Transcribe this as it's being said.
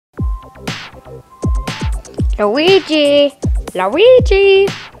Luigi! Luigi!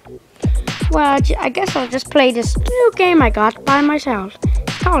 Well, I guess I'll just play this new game I got by myself.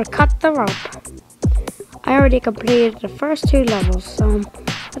 It's called Cut the Rope. I already completed the first 2 levels, so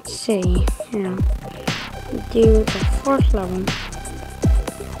let's see. Yeah. Do the 4th level.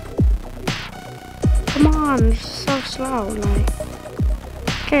 Come on, this is so slow. Like.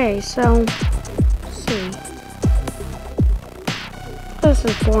 Okay, so let's see. This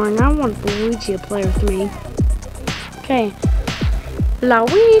is boring. I want Luigi to play with me. Okay.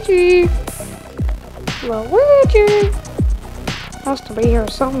 Luigi! Luigi! Has to be here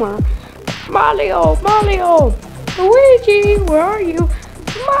somewhere. Mario! Mario! Luigi! Where are you?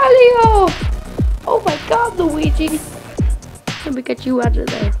 Mario! Oh my god, Luigi! Let me get you out of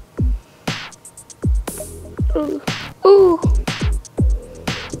there. Ooh. Ooh!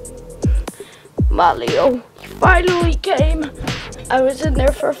 Mario, you finally came! I was in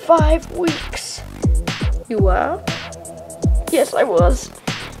there for 5 weeks. You were? Yes, I was.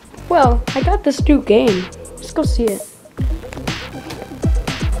 Well, I got this new game. Let's go see it.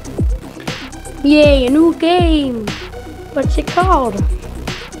 Yay, a new game! What's it called?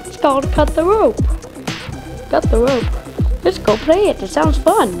 It's called Cut the Rope. Cut the Rope. Let's go play it. It sounds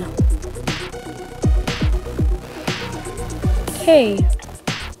fun. Okay.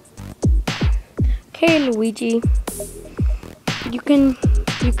 Okay, Luigi. You can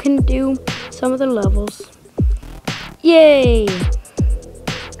do some of the levels. Yay!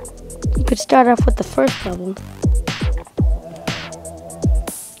 You could start off with the first level.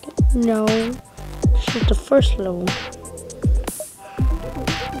 No, this is the first level.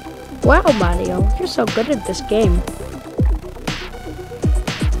 Wow, Mario, you're so good at this game.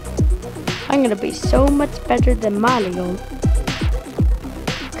 I'm gonna be so much better than Mario.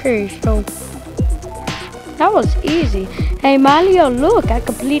 Okay, so that was easy. Hey Mario, look, I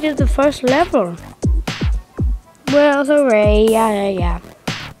completed the first level. Well, hooray, yeah.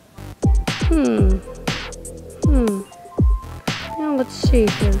 Now let's see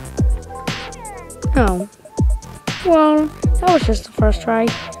here. Oh. Well, that was just the first try.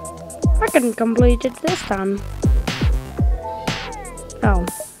 I couldn't complete it this time. Oh.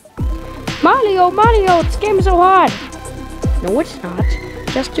 Mario, this game is so hard. No, it's not.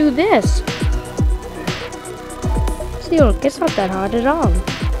 Just do this. See, look, it's not that hard at all.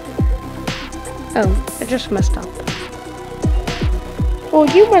 Oh, I just messed up. Well,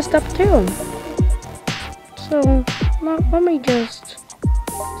 you messed up too. So, let me just...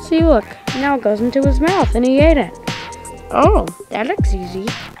 See, look, now it goes into his mouth and he ate it. Oh, that looks easy.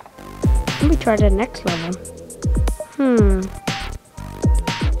 Let me try the next level.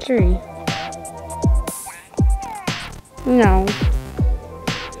 3. No.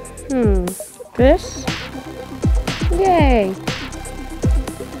 This? Yay!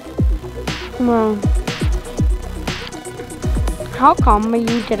 Well, how come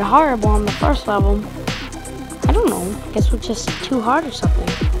you did horrible on the first level? I don't know. I guess it was just too hard or something.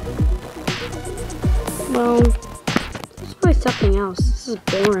 Well, let's play something else. This is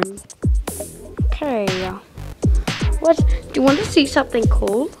boring. Okay. What? Do you want to see something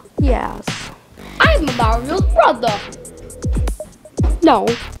cool? Yes. I'm Mario's brother. No.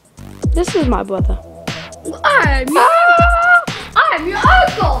 This is my brother. I'm your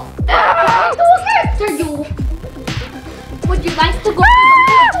uncle. I'm going after you. Would you like to go to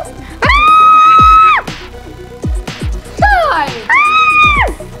the Die!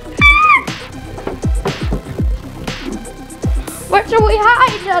 Where should we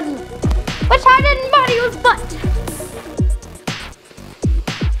hide then? Let's hide in Mario's butt.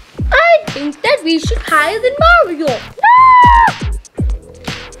 I think that we should hide in Mario.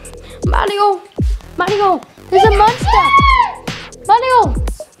 No! Mario, there's a monster. Mario.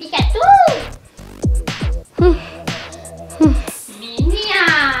 Pikachu.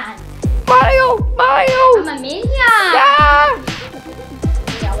 Minion. Mario. I'm a minion. Ah!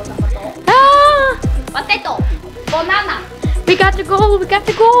 Ah! Potato. Banana. We got to go.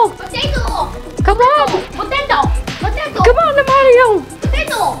 Potato. Come on. Potato. Come on, Mario.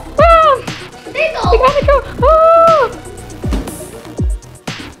 Potato. Ah! Potato. We gotta go. Ah!